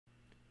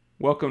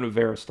Welcome to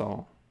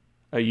Verastahl,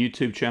 a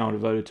YouTube channel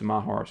devoted to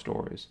my horror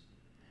stories.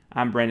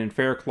 I'm Brandon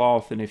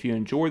Faircloth, and if you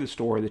enjoy the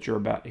story that you're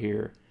about to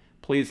hear,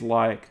 please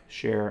like,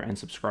 share, and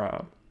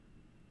subscribe.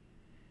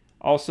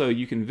 Also,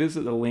 you can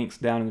visit the links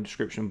down in the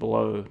description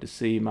below to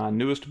see my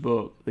newest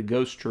book, The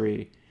Ghost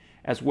Tree,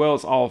 as well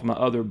as all of my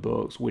other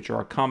books, which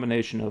are a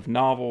combination of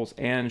novels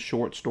and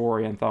short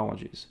story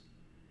anthologies.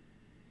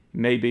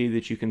 It may be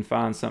that you can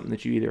find something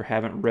that you either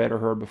haven't read or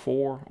heard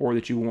before, or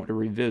that you want to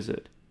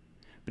revisit.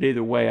 But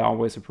either way, I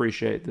always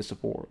appreciate the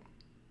support.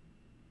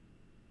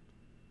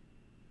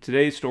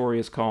 Today's story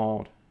is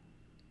called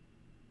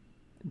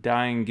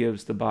Dying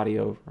Gives the Body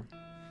Over.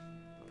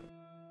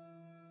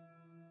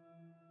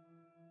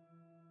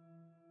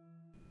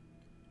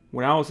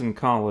 When I was in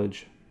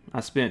college,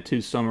 I spent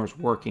 2 summers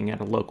working at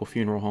a local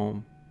funeral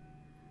home.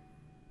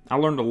 I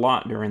learned a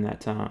lot during that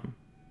time.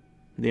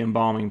 The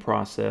embalming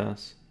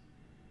process,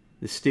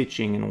 the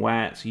stitching and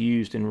wax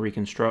used in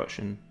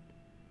reconstruction,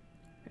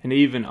 and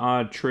even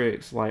odd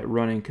tricks like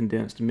running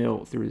condensed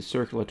milk through the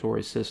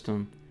circulatory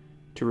system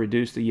to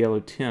reduce the yellow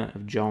tint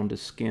of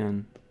jaundiced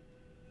skin.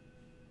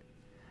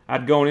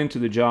 I'd gone into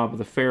the job with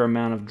a fair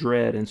amount of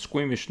dread and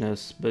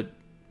squeamishness, but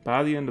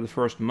by the end of the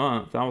first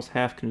month, I was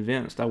half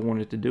convinced I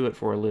wanted to do it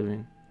for a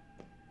living.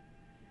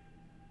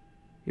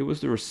 It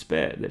was the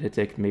respect that had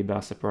taken me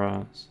by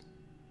surprise.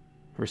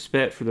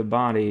 Respect for the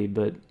body,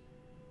 but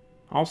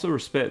also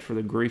respect for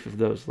the grief of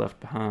those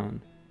left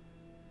behind.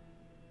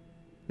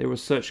 There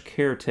was such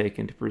care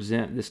taken to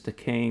present this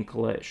decaying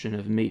collection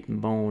of meat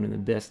and bone in the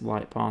best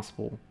light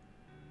possible.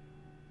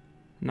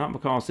 Not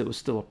because it was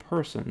still a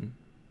person,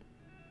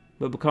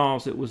 but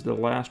because it was the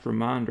last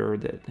reminder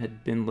that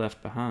had been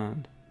left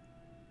behind.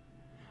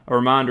 A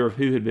reminder of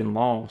who had been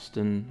lost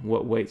and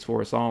what waits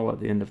for us all at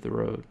the end of the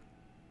road.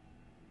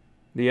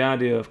 The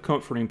idea of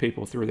comforting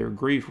people through their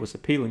grief was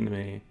appealing to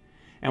me,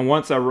 and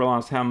once I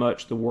realized how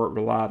much the work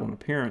relied on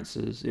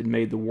appearances, it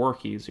made the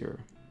work easier,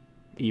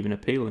 even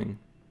appealing.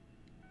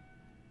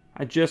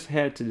 I just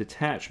had to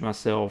detach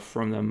myself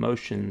from the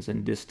emotions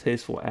and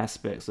distasteful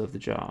aspects of the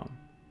job.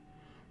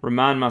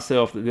 Remind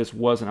myself that this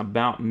wasn't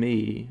about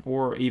me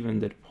or even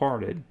the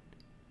departed.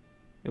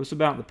 It was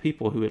about the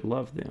people who had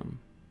loved them.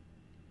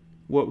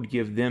 What would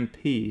give them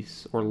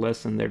peace or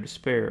lessen their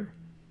despair?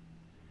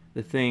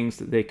 The things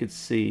that they could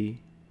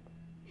see,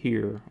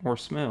 hear, or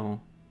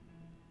smell.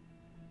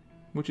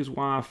 Which is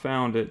why I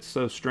found it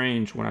so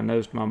strange when I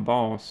noticed my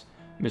boss,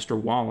 Mr.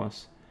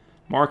 Wallace,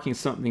 marking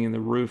something in the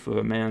roof of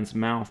a man's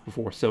mouth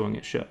before sewing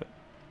it shut.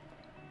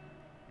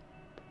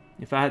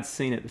 If I had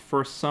seen it the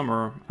first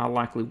summer, I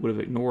likely would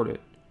have ignored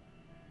it.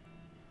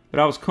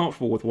 But I was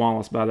comfortable with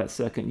Wallace by that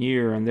second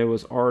year, and there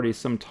was already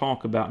some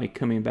talk about me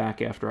coming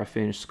back after I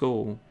finished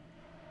school.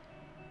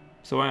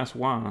 So I asked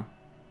why.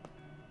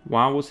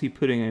 Why was he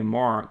putting a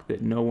mark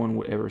that no one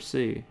would ever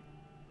see?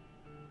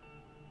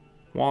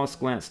 Wallace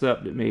glanced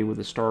up at me with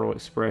a startled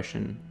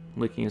expression,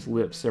 licking his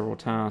lips several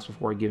times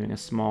before giving a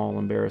small,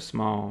 embarrassed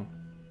smile.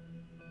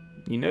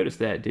 You noticed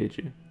that, did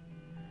you?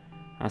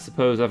 I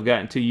suppose I've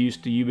gotten too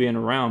used to you being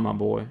around, my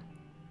boy.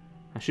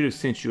 I should have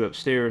sent you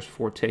upstairs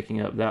before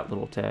taking up that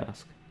little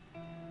task.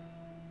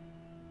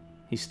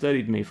 He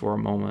studied me for a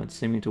moment,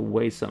 seeming to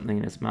weigh something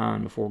in his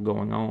mind before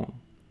going on.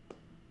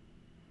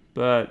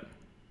 But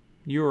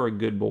you're a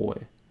good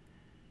boy,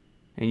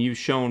 and you've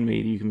shown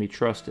me that you can be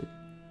trusted.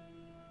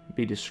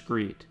 Be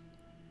discreet.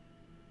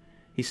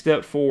 He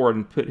stepped forward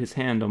and put his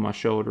hand on my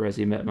shoulder as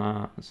he met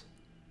my eyes.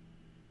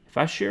 If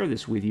I share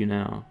this with you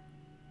now,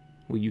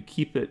 will you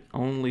keep it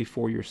only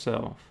for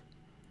yourself?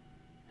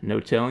 No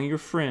telling your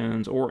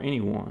friends or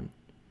anyone.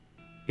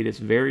 It is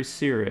very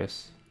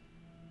serious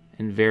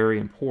and very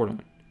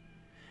important.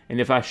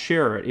 And if I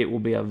share it, it will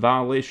be a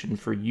violation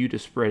for you to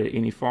spread it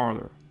any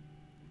farther.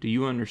 Do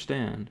you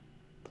understand?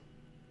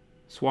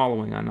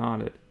 Swallowing, I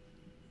nodded.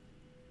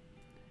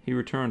 He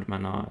returned my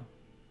nod.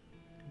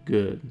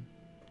 Good,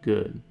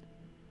 good.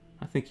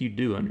 I think you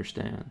do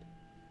understand.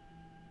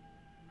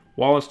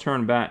 Wallace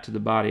turned back to the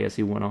body as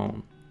he went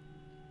on.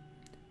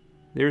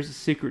 There is a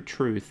secret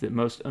truth that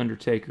most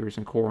undertakers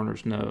and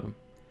coroners know,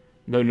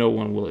 though no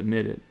one will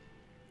admit it.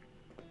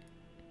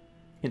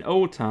 In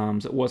old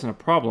times, it wasn't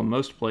a problem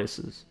most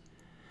places.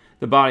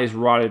 The bodies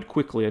rotted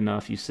quickly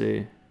enough, you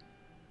see.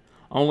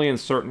 Only in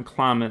certain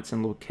climates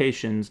and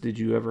locations did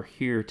you ever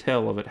hear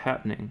tell of it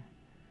happening.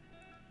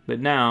 But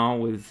now,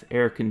 with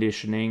air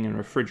conditioning and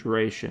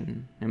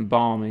refrigeration,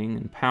 embalming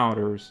and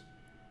powders,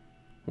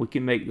 we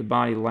can make the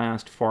body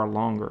last far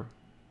longer.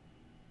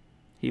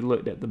 He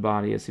looked at the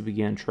body as he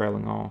began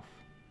trailing off.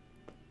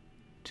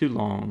 Too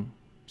long,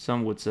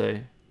 some would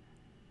say.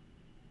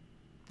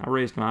 I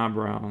raised my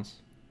eyebrows.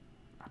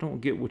 I don't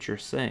get what you're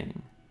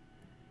saying.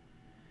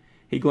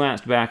 He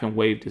glanced back and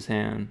waved his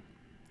hand.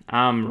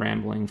 I'm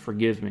rambling,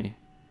 forgive me.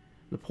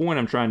 The point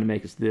I'm trying to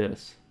make is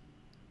this.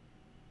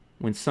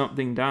 When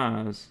something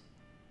dies,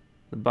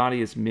 the body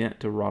is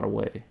meant to rot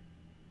away.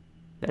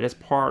 That is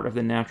part of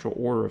the natural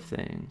order of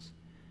things,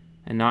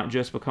 and not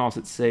just because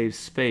it saves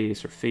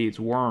space or feeds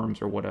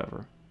worms or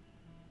whatever.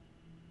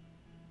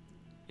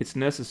 It's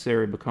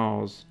necessary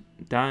because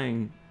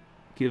dying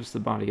gives the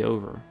body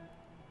over.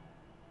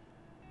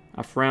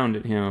 I frowned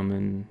at him,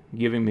 and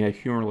giving me a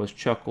humorless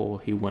chuckle,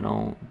 he went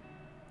on.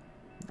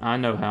 I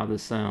know how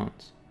this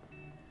sounds.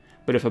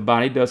 But if a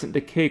body doesn't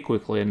decay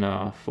quickly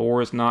enough,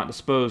 or is not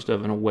disposed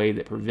of in a way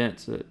that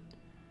prevents it,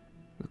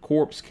 the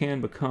corpse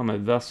can become a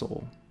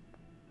vessel,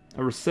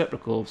 a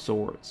receptacle of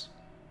sorts,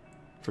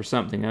 for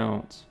something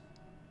else.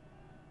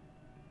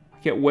 I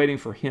kept waiting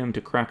for him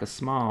to crack a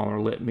smile or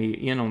let me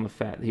in on the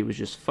fact that he was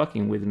just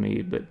fucking with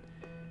me, but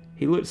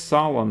he looked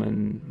solemn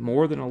and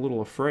more than a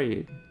little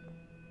afraid.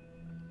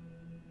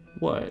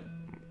 What,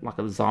 like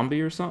a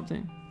zombie or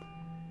something?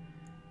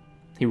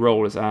 He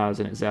rolled his eyes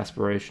in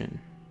exasperation.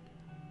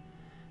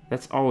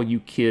 That's all you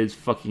kids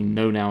fucking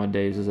know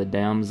nowadays is a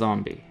damn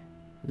zombie.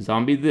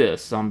 Zombie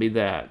this, zombie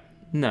that.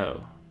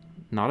 No,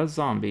 not a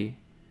zombie.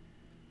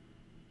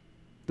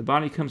 The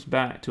body comes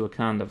back to a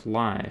kind of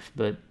life,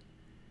 but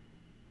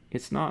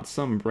it's not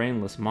some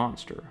brainless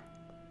monster.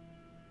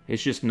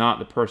 It's just not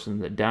the person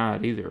that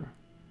died either.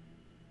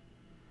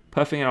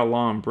 Puffing out a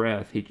long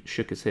breath, he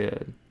shook his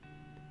head.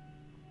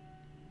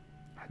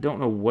 I don't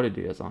know what it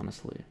is,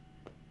 honestly.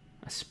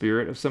 A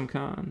spirit of some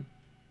kind?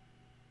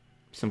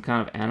 Some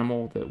kind of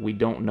animal that we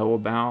don't know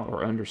about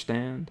or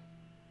understand?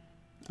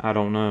 I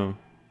don't know.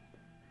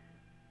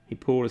 He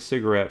pulled a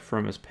cigarette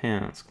from his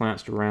pants,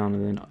 glanced around,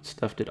 and then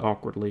stuffed it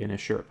awkwardly in his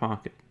shirt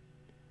pocket.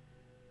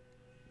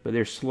 But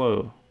they're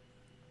slow,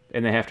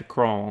 and they have to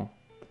crawl.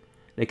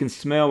 They can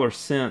smell or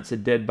sense a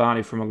dead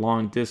body from a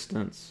long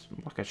distance,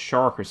 like a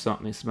shark or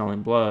something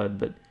smelling blood,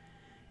 but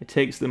it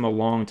takes them a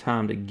long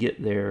time to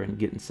get there and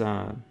get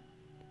inside.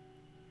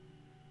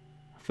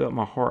 I felt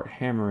my heart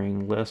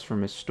hammering, less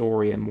from his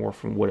story and more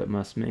from what it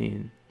must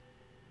mean.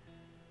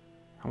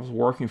 I was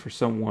working for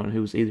someone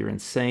who was either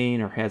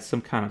insane or had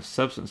some kind of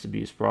substance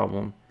abuse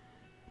problem.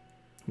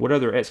 What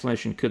other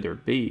explanation could there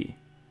be?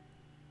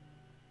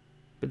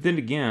 But then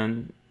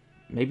again,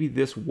 maybe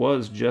this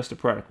was just a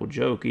practical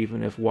joke,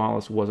 even if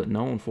Wallace wasn't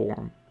known for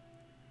him.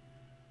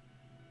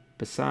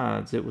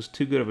 Besides, it was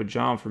too good of a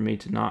job for me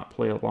to not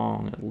play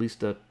along at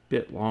least a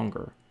bit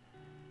longer.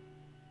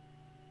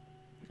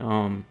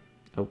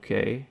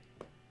 Okay.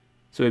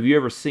 So have you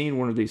ever seen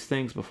one of these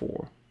things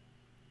before?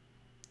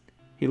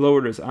 He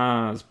lowered his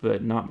eyes,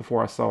 but not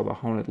before I saw the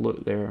haunted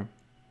look there.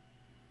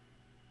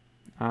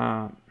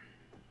 Not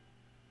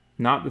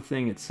the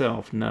thing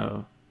itself,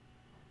 no.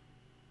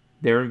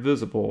 They're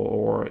invisible,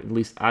 or at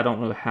least I don't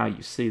know how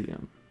you see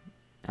them.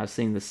 I've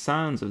seen the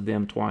signs of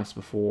them twice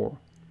before,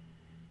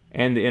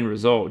 and the end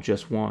result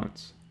just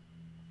once.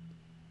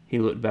 He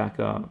looked back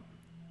up.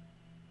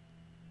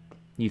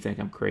 You think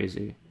I'm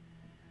crazy.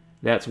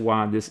 That's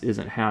why this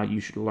isn't how you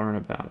should learn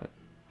about it.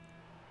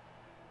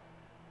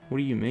 What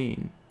do you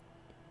mean?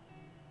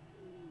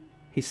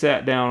 He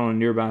sat down on a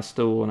nearby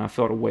stool, and I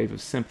felt a wave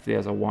of sympathy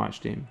as I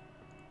watched him.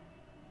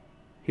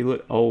 He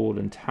looked old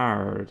and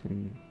tired,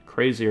 and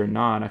crazy or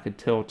not, I could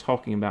tell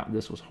talking about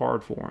this was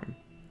hard for him.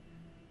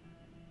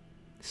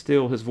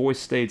 Still, his voice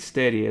stayed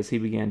steady as he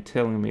began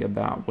telling me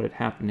about what had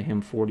happened to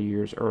him 40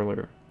 years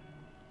earlier.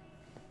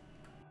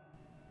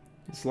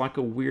 It's like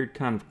a weird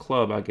kind of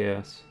club, I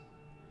guess.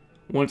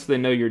 Once they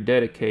know you're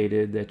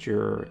dedicated, that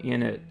you're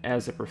in it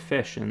as a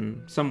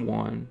profession,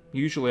 someone,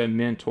 usually a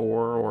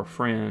mentor or a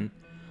friend,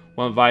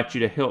 will invite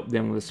you to help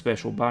them with a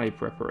special body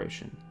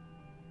preparation.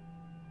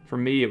 For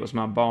me, it was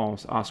my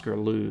boss, Oscar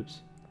Lubes.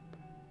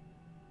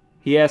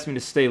 He asked me to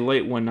stay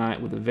late one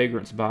night with a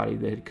vagrant's body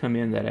that had come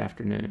in that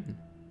afternoon.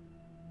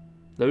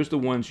 Those are the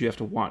ones you have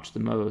to watch the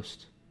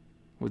most.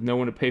 With no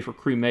one to pay for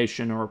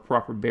cremation or a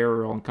proper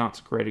burial on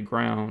consecrated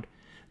ground,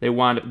 they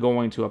wind up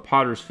going to a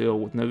potter's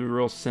field with no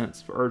real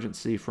sense of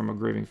urgency from a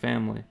grieving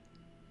family.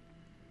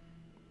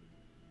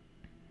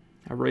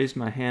 I raised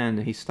my hand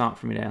and he stopped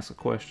for me to ask a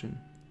question.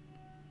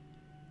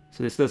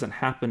 So this doesn't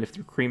happen if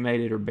they're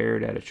cremated or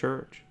buried at a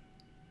church?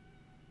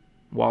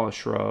 Wallace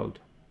shrugged.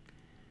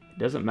 It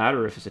doesn't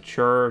matter if it's a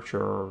church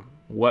or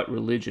what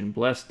religion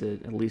blessed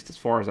it, at least as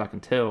far as I can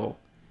tell.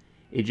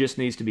 It just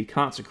needs to be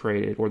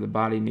consecrated, or the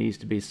body needs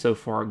to be so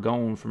far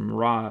gone from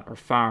rot or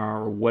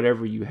fire or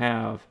whatever you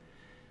have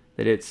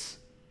that it's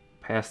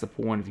past the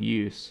point of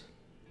use.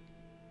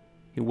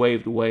 He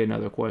waved away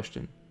another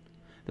question.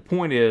 The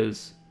point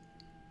is,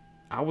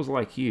 I was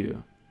like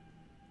you.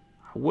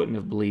 I wouldn't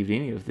have believed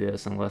any of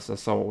this unless I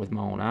saw it with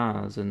my own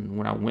eyes, and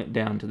when I went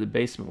down to the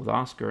basement with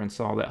Oscar and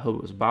saw that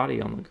hobo's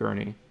body on the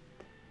gurney,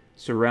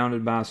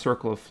 surrounded by a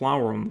circle of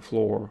flour on the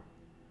floor,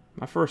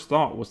 my first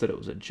thought was that it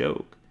was a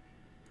joke.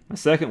 My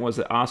second was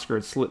that Oscar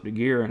had slipped a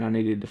gear and I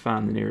needed to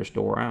find the nearest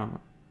door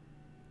out.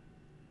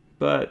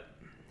 But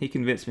he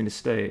convinced me to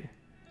stay,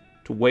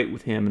 to wait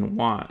with him and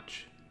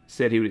watch,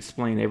 said he would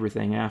explain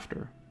everything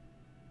after.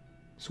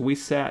 So we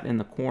sat in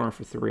the corner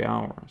for 3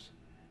 hours.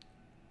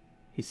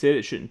 He said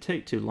it shouldn't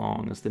take too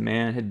long, as the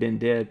man had been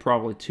dead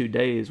probably 2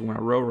 days when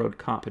a railroad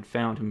cop had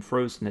found him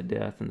frozen to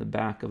death in the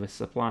back of a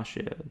supply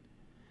shed.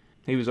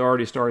 He was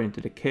already starting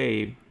to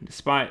decay,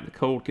 despite the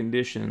cold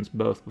conditions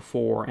both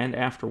before and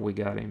after we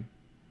got him.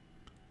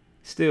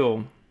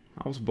 Still,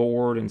 I was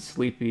bored and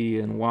sleepy,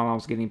 and while I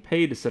was getting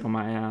paid to sit on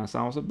my ass,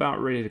 I was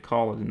about ready to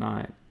call it a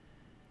night.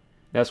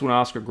 That's when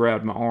Oscar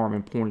grabbed my arm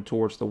and pointed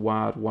towards the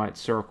wide white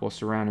circle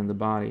surrounding the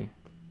body.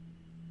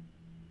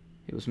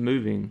 It was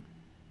moving,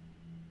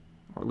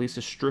 or at least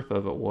a strip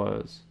of it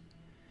was.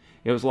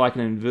 It was like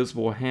an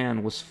invisible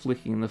hand was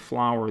flicking the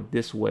flower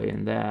this way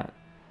and that,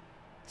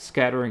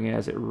 scattering it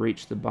as it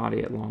reached the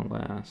body at long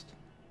last.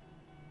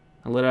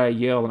 I let out a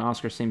yell, and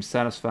Oscar seemed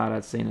satisfied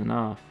I'd seen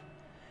enough.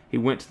 He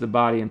went to the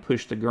body and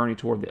pushed the gurney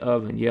toward the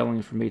oven,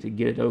 yelling for me to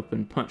get it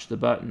open, punch the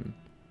button.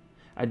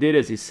 I did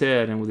as he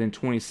said, and within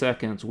 20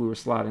 seconds we were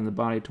sliding the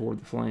body toward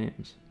the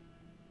flames.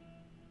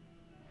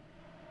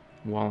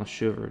 Wallace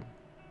shivered.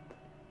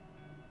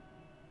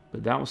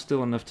 But that was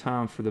still enough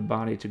time for the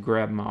body to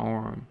grab my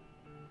arm.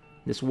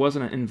 This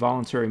wasn't an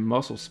involuntary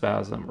muscle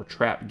spasm or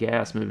trapped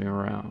gas moving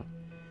around.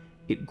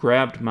 It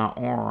grabbed my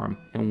arm,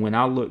 and when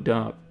I looked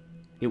up,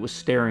 it was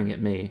staring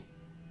at me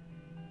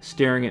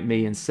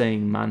and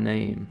saying my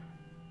name.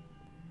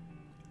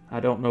 I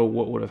don't know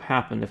what would have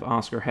happened if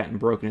Oscar hadn't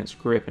broken its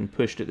grip and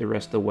pushed it the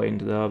rest of the way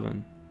into the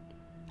oven.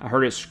 I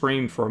heard it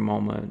scream for a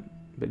moment,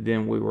 but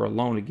then we were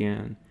alone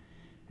again,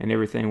 and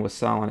everything was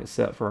silent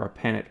except for our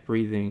panicked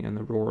breathing and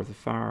the roar of the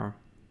fire.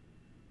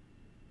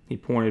 He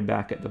pointed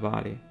back at the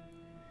body.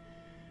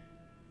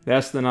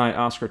 That's the night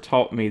Oscar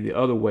taught me the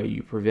other way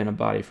you prevent a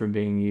body from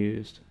being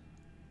used.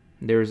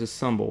 There is a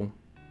symbol.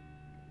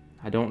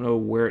 I don't know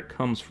where it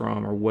comes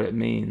from or what it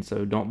means,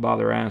 so don't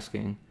bother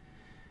asking.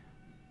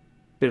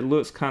 But it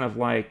looks kind of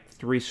like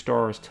 3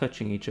 stars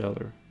touching each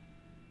other.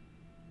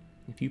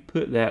 If you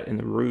put that in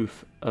the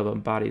roof of a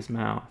body's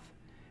mouth,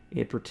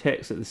 it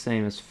protects it the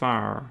same as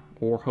fire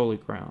or holy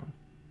ground.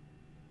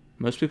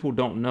 Most people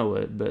don't know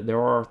it, but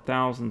there are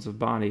thousands of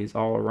bodies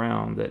all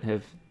around that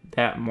have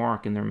that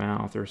mark in their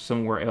mouth or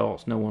somewhere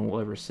else no one will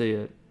ever see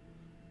it.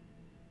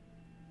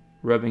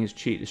 Rubbing his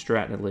cheek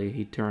distractedly,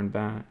 he turned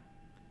back.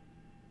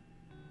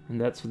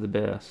 And that's for the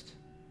best.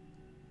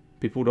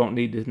 People don't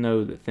need to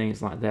know that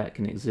things like that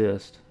can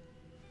exist.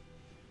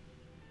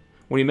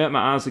 When he met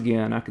my eyes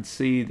again, I could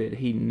see that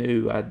he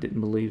knew I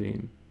didn't believe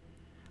him.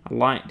 I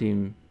liked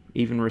him,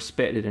 even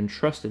respected and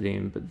trusted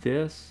him, but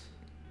this,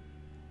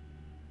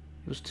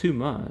 it was too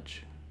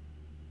much.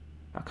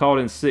 I called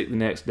in sick the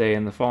next day,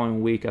 and the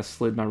following week I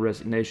slid my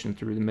resignation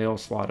through the mail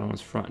slot on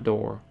his front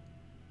door.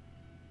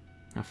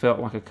 I felt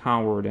like a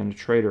coward and a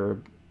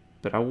traitor,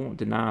 but I won't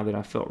deny that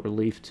I felt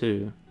relief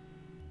too.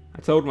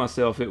 I told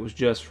myself it was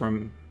just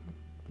from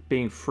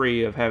being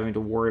free of having to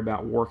worry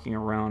about working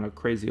around a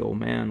crazy old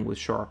man with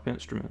sharp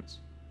instruments.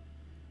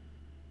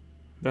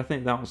 But I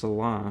think that was a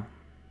lie.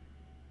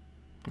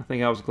 I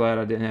think I was glad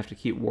I didn't have to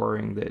keep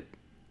worrying that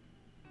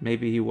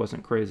maybe he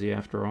wasn't crazy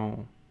after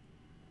all.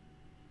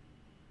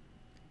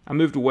 I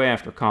moved away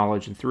after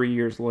college, and 3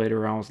 years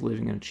later I was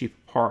living in a cheap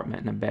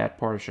apartment in a bad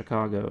part of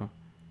Chicago.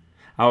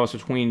 I was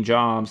between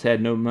jobs,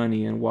 had no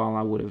money, and while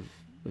I would have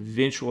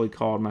eventually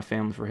called my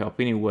family for help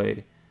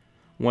anyway,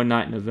 one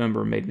night in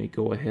November made me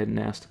go ahead and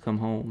ask to come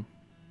home.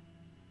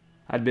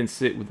 I'd been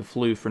sick with the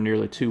flu for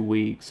nearly 2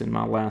 weeks, and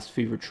my last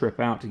fever trip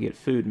out to get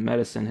food and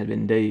medicine had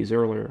been days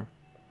earlier.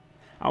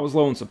 I was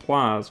low on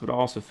supplies, but I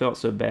also felt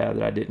so bad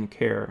that I didn't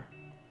care.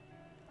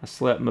 I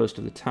slept most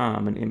of the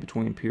time, and in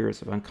between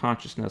periods of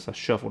unconsciousness I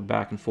shuffled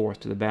back and forth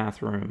to the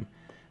bathroom,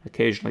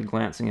 occasionally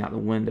glancing out the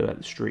window at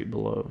the street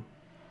below.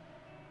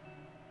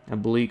 A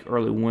bleak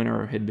early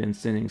winter had been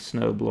sending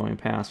snow blowing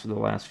past for the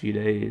last few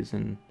days,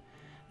 and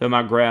though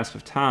my grasp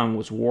of time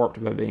was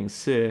warped by being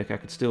sick, I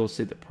could still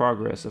see the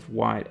progress of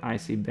white,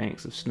 icy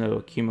banks of snow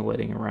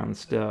accumulating around the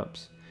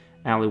steps,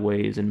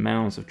 alleyways, and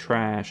mounds of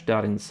trash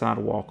dotting the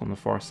sidewalk on the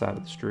far side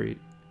of the street.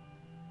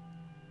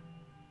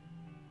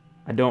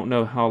 I don't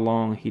know how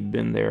long he'd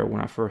been there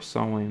when I first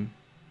saw him,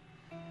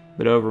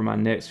 but over my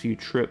next few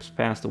trips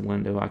past the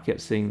window I kept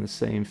seeing the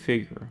same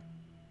figure,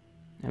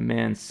 a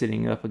man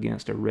sitting up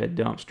against a red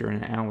dumpster in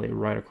an alley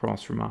right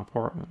across from my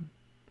apartment.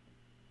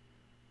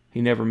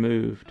 He never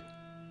moved,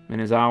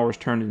 and as hours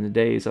turned into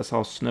days I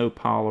saw snow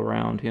pile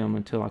around him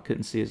until I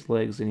couldn't see his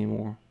legs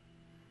anymore.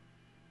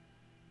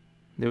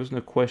 There was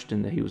no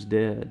question that he was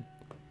dead,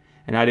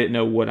 and I didn't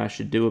know what I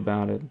should do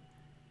about it.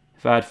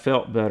 If I had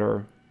felt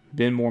better,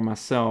 been more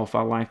myself,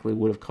 I likely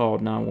would have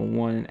called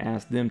 911 and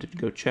asked them to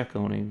go check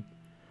on him,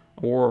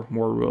 or,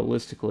 more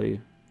realistically,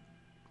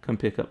 come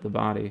pick up the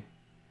body.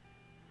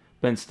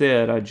 But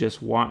instead, I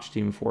just watched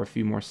him for a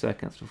few more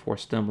seconds before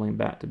stumbling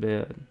back to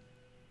bed.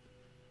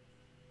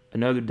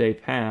 Another day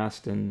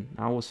passed, and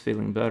I was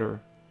feeling better.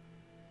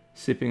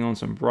 Sipping on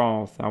some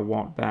broth, I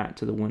walked back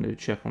to the window to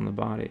check on the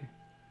body.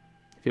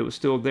 If it was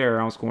still there,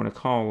 I was going to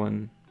call,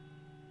 and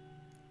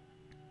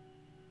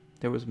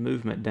there was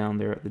movement down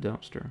there at the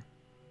dumpster.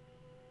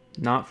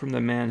 Not from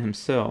the man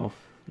himself,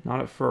 not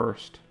at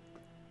first,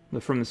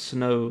 but from the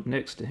snow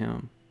next to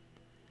him.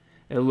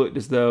 It looked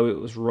as though it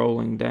was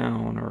rolling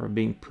down or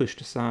being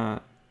pushed aside.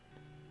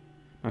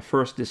 My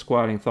first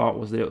disquieting thought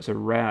was that it was a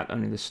rat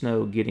under the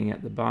snow getting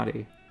at the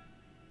body.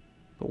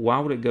 But why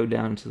would it go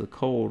down into the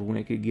cold when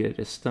it could get at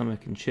his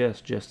stomach and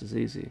chest just as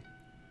easy?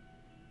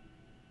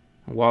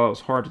 And while it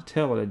was hard to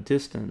tell at a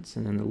distance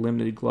and in the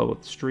limited glow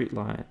of the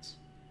streetlights,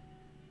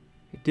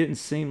 it didn't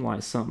seem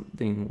like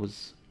something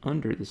was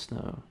under the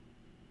snow.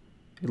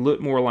 It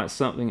looked more like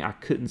something I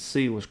couldn't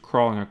see was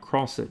crawling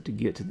across it to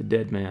get to the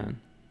dead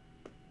man.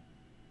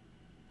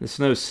 The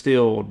snow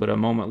stilled, but a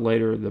moment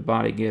later the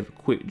body gave a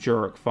quick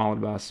jerk followed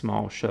by a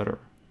small shudder.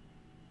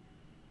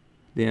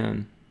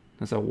 Then,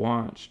 as I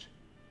watched,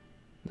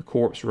 the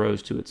corpse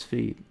rose to its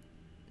feet.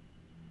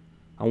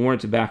 I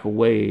wanted to back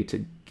away,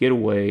 to get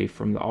away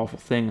from the awful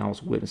thing I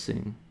was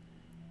witnessing.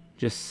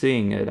 Just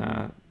seeing it,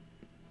 I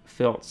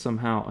felt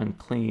somehow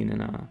unclean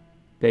in a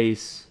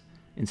base,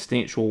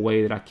 instinctual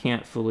way that I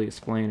can't fully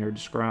explain or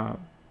describe.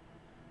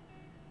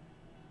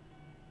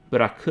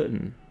 But I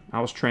couldn't.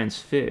 I was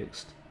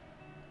transfixed,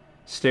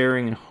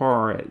 staring in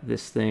horror at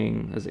this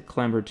thing as it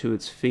clambered to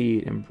its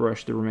feet and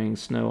brushed the remaining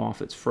snow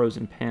off its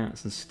frozen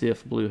pants and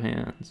stiff blue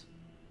hands.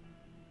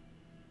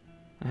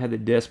 I had the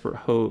desperate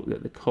hope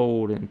that the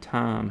cold and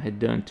time had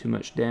done too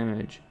much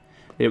damage,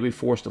 that it would be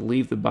forced to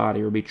leave the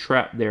body or be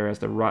trapped there as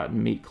the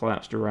rotten meat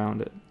collapsed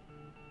around it.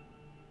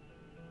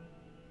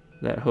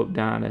 That hope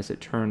died as it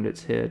turned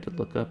its head to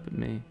look up at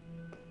me.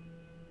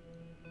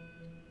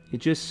 It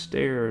just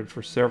stared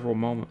for several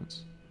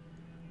moments,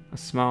 a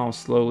smile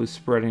slowly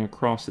spreading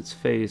across its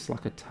face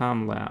like a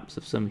time-lapse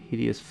of some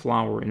hideous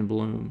flower in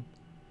bloom.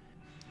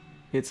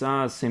 Its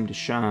eyes seemed to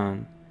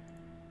shine,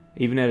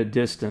 even at a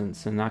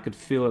distance, and I could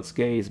feel its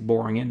gaze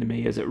boring into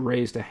me as it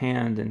raised a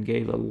hand and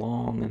gave a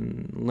long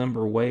and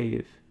limber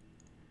wave.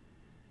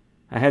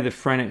 I had the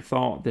frantic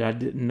thought that I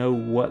didn't know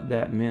what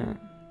that meant.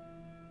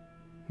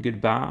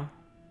 Goodbye?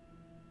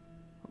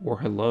 Or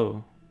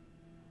hello?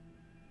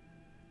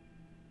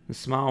 The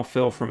smile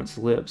fell from its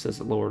lips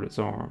as it lowered its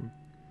arm,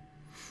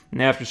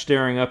 and after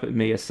staring up at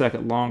me a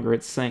second longer,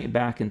 it sank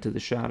back into the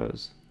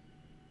shadows.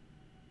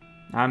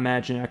 I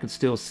imagined I could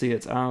still see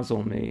its eyes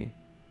on me,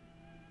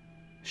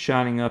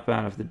 shining up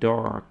out of the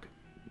dark,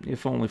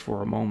 if only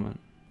for a moment.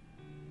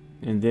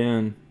 And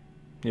then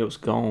it was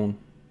gone.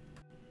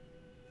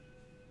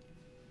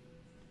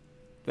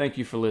 Thank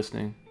you for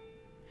listening.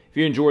 If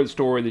you enjoyed the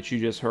story that you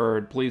just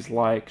heard, please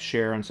like,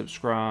 share, and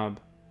subscribe.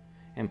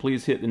 And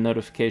please hit the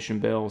notification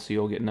bell so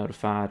you'll get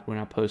notified when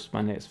I post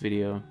my next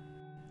video.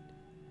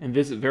 And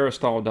visit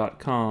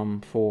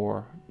Verastahl.com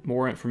for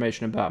more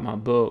information about my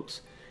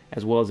books,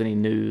 as well as any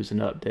news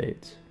and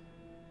updates.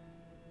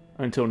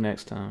 Until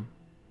next time.